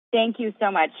Thank you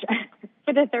so much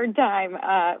for the third time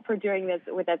for doing this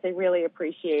with us. I really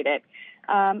appreciate it.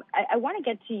 I want to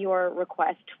get to your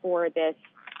request for this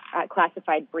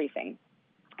classified briefing.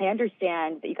 I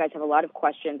understand that you guys have a lot of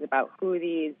questions about who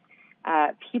these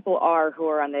people are who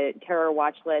are on the terror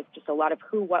watch list, just a lot of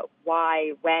who, what,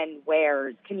 why, when,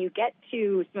 wheres. Can you get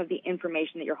to some of the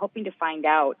information that you're hoping to find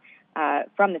out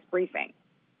from this briefing?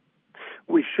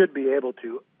 We should be able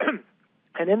to.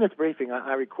 And in this briefing,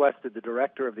 I requested the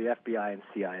director of the FBI and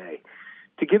CIA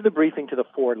to give the briefing to the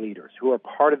 4 leaders who are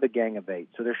part of the Gang of 8,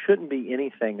 so there shouldn't be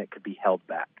anything that could be held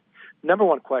back. Number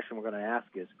one question we're going to ask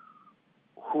is,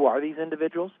 who are these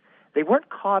individuals? They weren't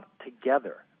caught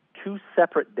together, 2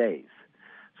 separate days.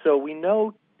 So we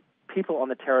know people on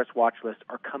the terrorist watch list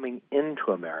are coming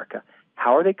into America.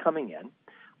 How are they coming in?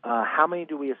 How many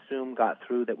do we assume got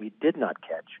through that we did not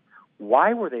catch?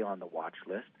 Why were they on the watch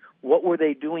list? What were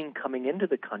they doing coming into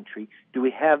the country? Do we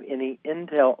have any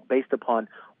intel based upon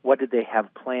what did they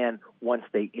have planned once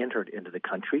they entered into the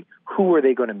country? Who were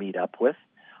they going to meet up with?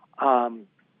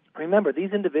 Remember,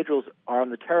 these individuals are on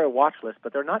the terror watch list,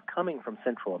 but they're not coming from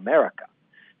Central America.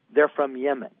 They're from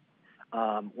Yemen.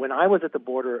 When I was at the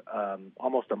border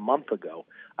almost a month ago,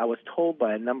 I was told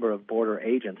by a number of border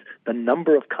agents the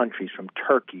number of countries from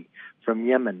Turkey, from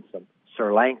Yemen, from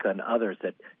Sri Lanka, and others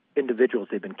that individuals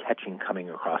they've been catching coming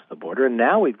across the border. And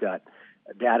now we've got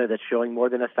data that's showing more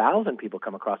than 1,000 people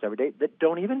come across every day that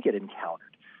don't even get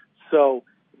encountered. So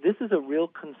this is a real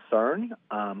concern.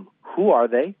 Who are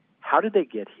they? How did they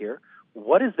get here?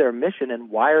 What is their mission, and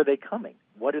why are they coming?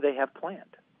 What do they have planned?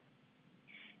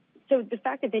 So the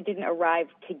fact that they didn't arrive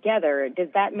together, does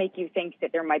that make you think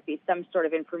that there might be some sort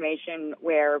of information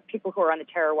where people who are on the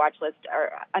terror watch list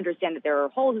understand that there are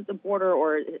holes at the border,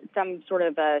 or some sort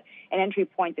of an entry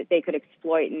point that they could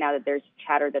exploit, and now that there's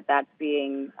chatter that that's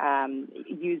being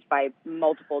used by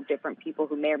multiple different people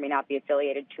who may or may not be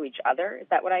affiliated to each other? Is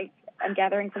that what I'm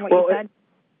gathering from what you said?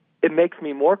 It makes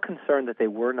me more concerned that they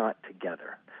were not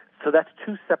together. So that's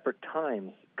 2 separate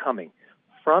times coming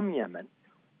from Yemen,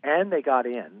 and they got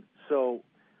in. So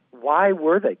why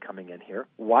were they coming in here?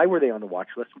 Why were they on the watch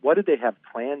list? What did they have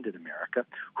planned in America?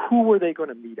 Who were they going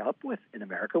to meet up with in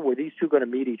America? Were these 2 going to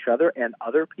meet each other and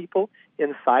other people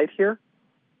inside here?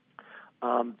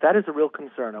 That is a real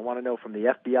concern. I want to know from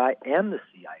the FBI and the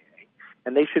CIA,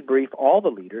 and they should brief all the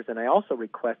leaders. And I also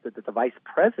requested that the vice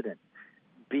president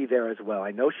be there as well.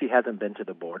 I know she hasn't been to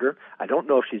the border. I don't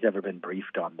know if she's ever been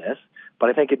briefed on this, but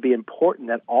I think it'd be important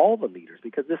that all the leaders,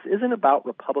 because this isn't about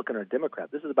Republican or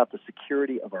Democrat, this is about the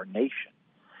security of our nation.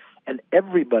 And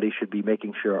everybody should be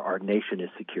making sure our nation is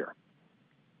secure.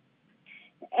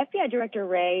 FBI Director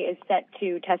Wray is set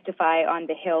to testify on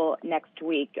the Hill next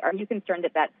week. Are you concerned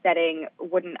that that setting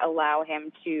wouldn't allow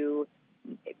him to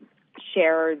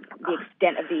share the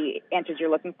extent of the answers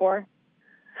you're looking for?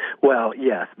 Well,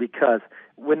 yes, because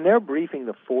when they're briefing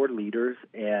the 4 leaders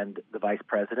and the vice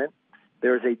president,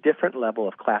 there's a different level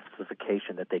of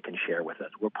classification that they can share with us.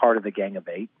 We're part of the Gang of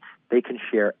 8. They can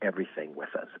share everything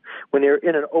with us. When they're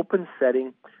in an open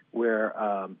setting where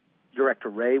Director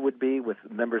Wray would be with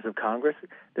members of Congress,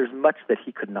 there's much that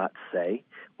he could not say.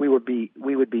 We would be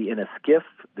in a skiff.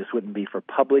 This wouldn't be for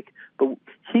public, but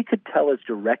he could tell us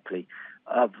directly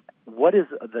of what is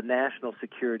the national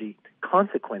security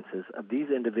consequences of these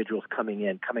individuals coming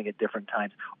at different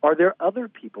times. Are there other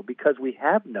people? Because we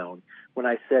have known, when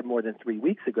I said more than 3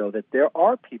 weeks ago, that there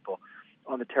are people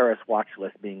on the terrorist watch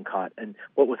list being caught. And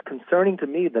what was concerning to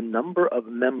me, the number of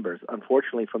members,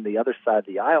 unfortunately, from the other side of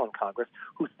the aisle in Congress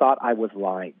who thought I was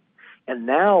lying. And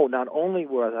now, not only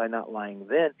was I not lying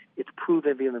then, it's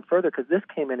proven even further, because this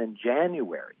came in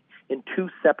January. In 2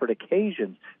 separate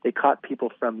occasions, they caught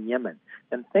people from Yemen.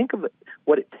 And think of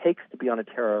what it takes to be on a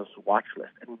terrorist watch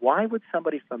list. And why would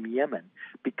somebody from Yemen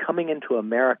be coming into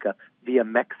America via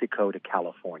Mexico to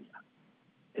California?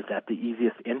 Is that the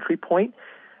easiest entry point?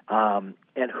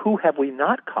 And who have we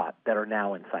not caught that are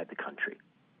now inside the country?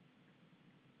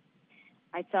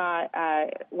 I saw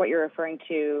what you're referring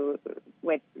to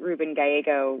with Ruben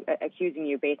Gallego accusing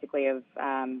you basically of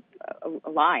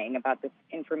lying about this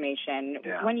information.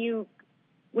 Yeah.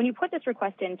 When you put this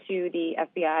request into the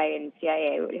FBI and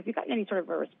CIA, have you gotten any sort of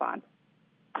a response?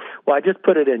 Well, I just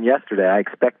put it in yesterday. I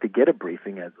expect to get a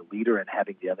briefing as a leader and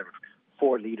having the other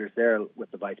 4 leaders there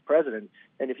with the vice president.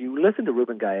 And if you listen to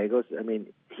Ruben Gallegos, I mean,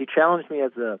 he challenged me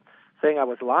as saying I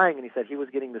was lying, and he said he was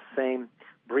getting the same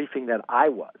briefing that I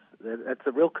was. That's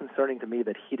a real concerning to me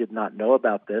that he did not know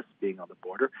about this being on the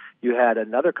border. You had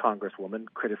another congresswoman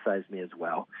criticize me as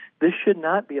well. This should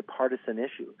not be a partisan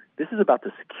issue. This is about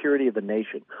the security of the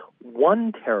nation.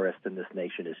 One terrorist in this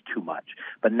nation is too much.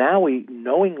 But now we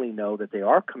knowingly know that they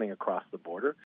are coming across the border.